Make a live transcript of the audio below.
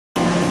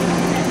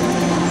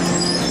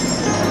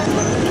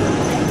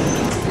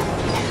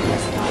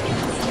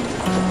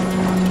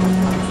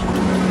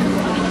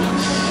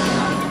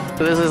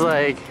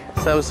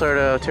some sort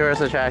of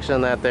tourist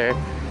attraction that they're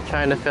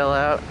trying to fill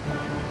out.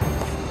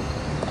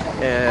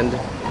 And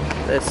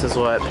this is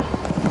what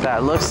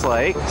that looks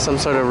like. Some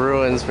sort of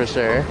ruins for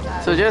sure.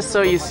 So just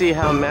so you see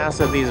how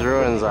massive these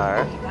ruins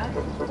are,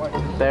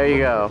 there you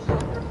go.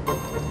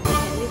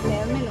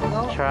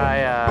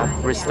 Try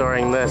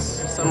restoring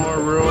this. Some more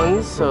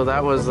ruins. So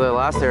that was the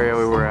last area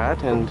we were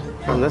at, and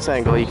from this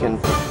angle you can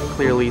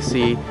clearly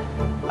see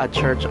a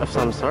church of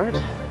some sort.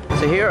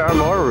 So here are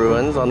more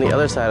ruins on the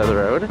other side of the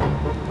road,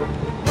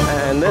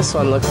 and this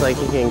one looks like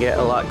you can get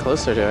a lot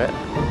closer to it.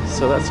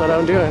 So that's what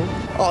I'm doing.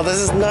 Oh, this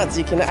is nuts.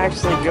 You can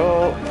actually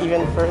go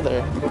even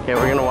further. Okay,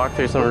 we're gonna walk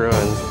through some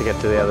ruins to get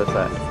to the other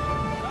side.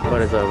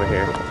 What is over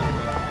here?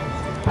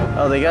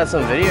 Oh, they got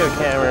some video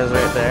cameras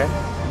right there.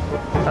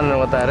 I don't know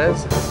what that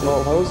is.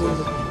 Small hoses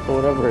or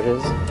whatever it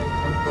is.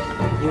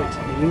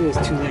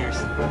 There's 2 layers.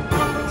 2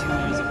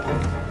 layers of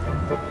wood.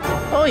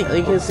 Oh,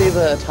 you can see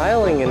the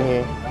tiling in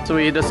here. So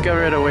we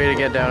discovered a way to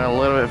get down a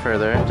little bit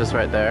further, just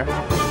right there.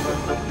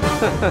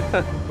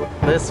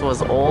 This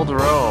was old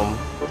Rome.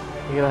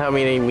 Look at how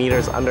many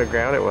meters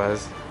underground it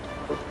was.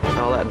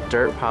 All that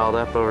dirt piled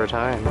up over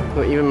time.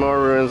 Even more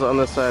ruins on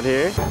this side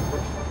here.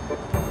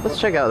 Let's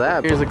check out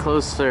that. Here's a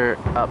closer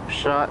up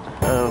shot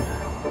of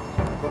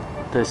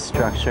this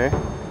structure.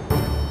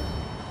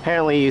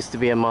 Apparently it used to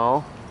be a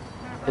mall.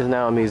 Is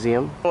now a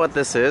museum. I don't know what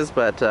this is,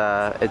 but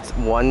it's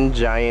one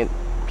giant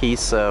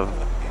piece of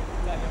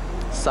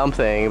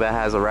something that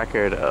has a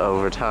record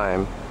over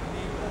time.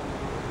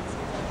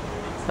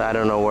 So I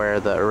don't know where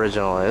the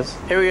original is.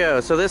 Here we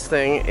go. So this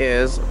thing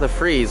is the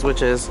frieze,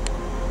 which is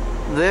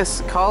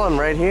this column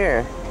right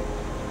here.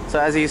 So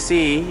as you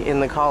see in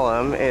the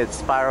column, it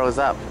spirals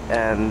up,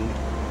 and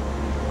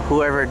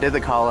whoever did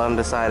the column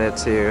decided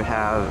to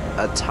have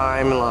a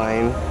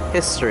timeline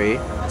history.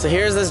 So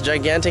here's this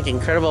gigantic,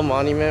 incredible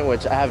monument,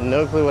 which I have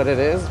no clue what it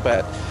is,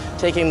 but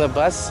taking the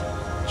bus,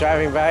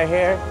 driving by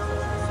here,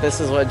 this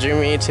is what drew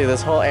me to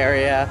this whole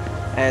area.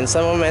 And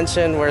someone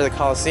mentioned where the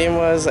Colosseum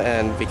was,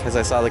 and because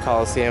I saw the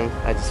Colosseum,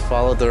 I just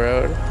followed the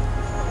road.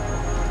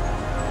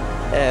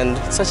 And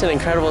it's such an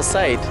incredible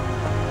sight,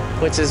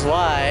 which is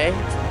why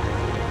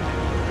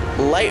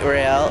light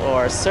rail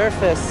or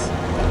surface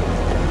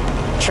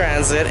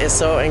transit is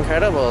so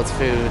incredible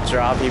to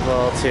draw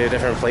people to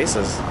different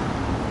places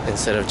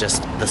instead of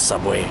just the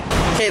subway.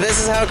 Okay, this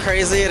is how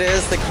crazy it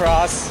is to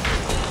cross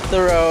the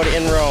road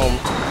in Rome.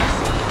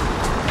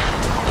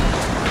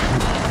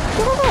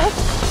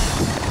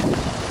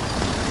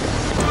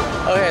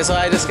 Okay, so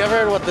I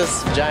discovered what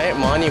this giant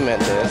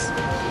monument is,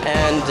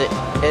 and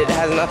it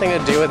has nothing to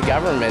do with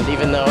government,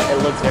 even though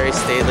it looks very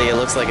stately. It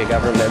looks like a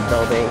government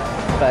building,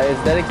 but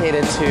it's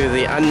dedicated to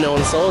the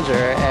unknown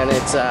soldier, and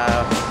it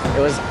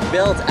was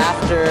built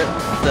after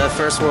the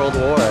First World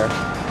War.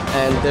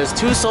 And there's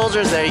 2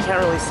 soldiers there. You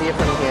can't really see it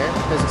from here.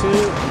 There's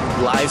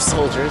 2 live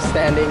soldiers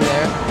standing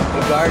there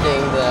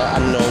guarding the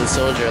unknown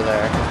soldier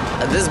there.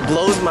 This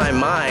blows my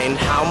mind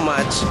how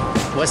much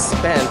was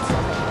spent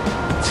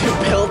to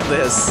build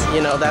this.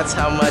 You know, that's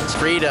how much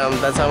freedom,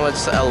 that's how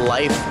much a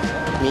life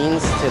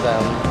means to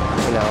them.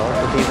 You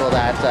know, the people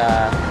that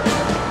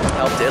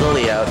helped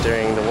Italy out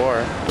during the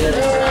war. They're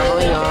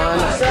traveling on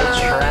the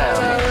tram.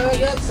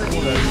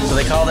 So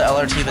they call the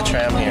LRT the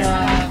tram here.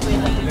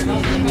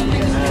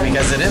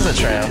 Because it is a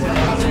tram.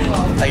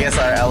 I guess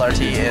our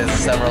LRT is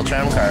several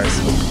tram cars.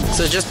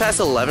 So it's just past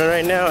 11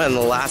 right now, and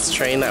the last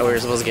train that we were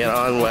supposed to get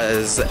on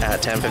was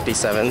at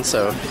 10:57,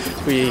 so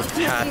we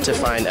had to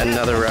find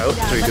another route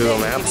through Google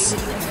Maps.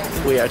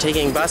 We are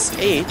taking bus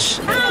H.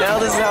 Now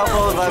this is how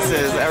full the bus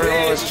is.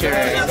 Everyone was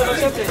cheering.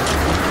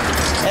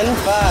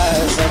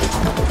 N5.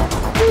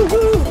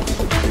 Woohoo!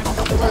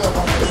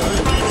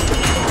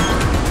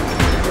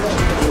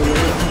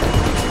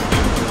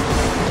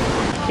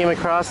 Came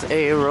across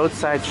a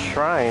roadside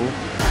shrine.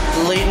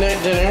 Late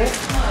night dinner.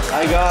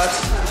 I got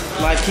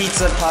my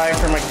pizza pie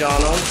from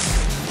McDonald's.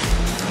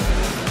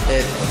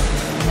 It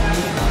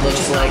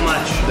looks like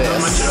this.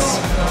 Not much at all.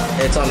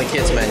 It's on the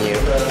kids menu.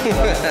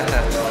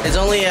 It's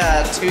only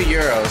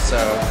 €2, so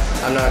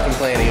I'm not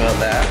complaining about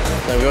that.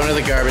 Now we're going to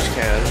the garbage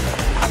can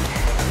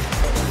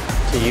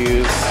to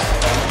use.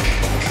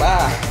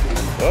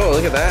 Oh,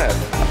 look at that.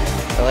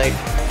 It like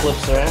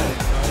flips around.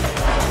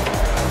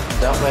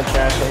 Dump my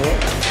trash in here.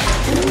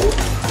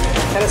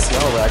 Kind of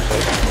smells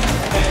actually.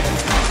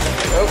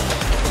 Oh,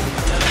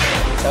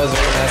 that was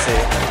very messy.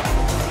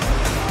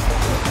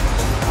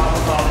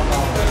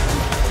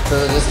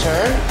 Does it just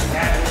turn?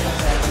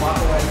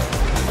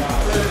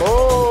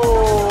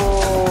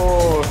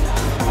 Oh!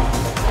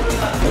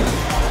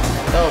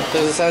 Oh,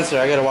 there's a sensor.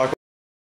 I gotta walk.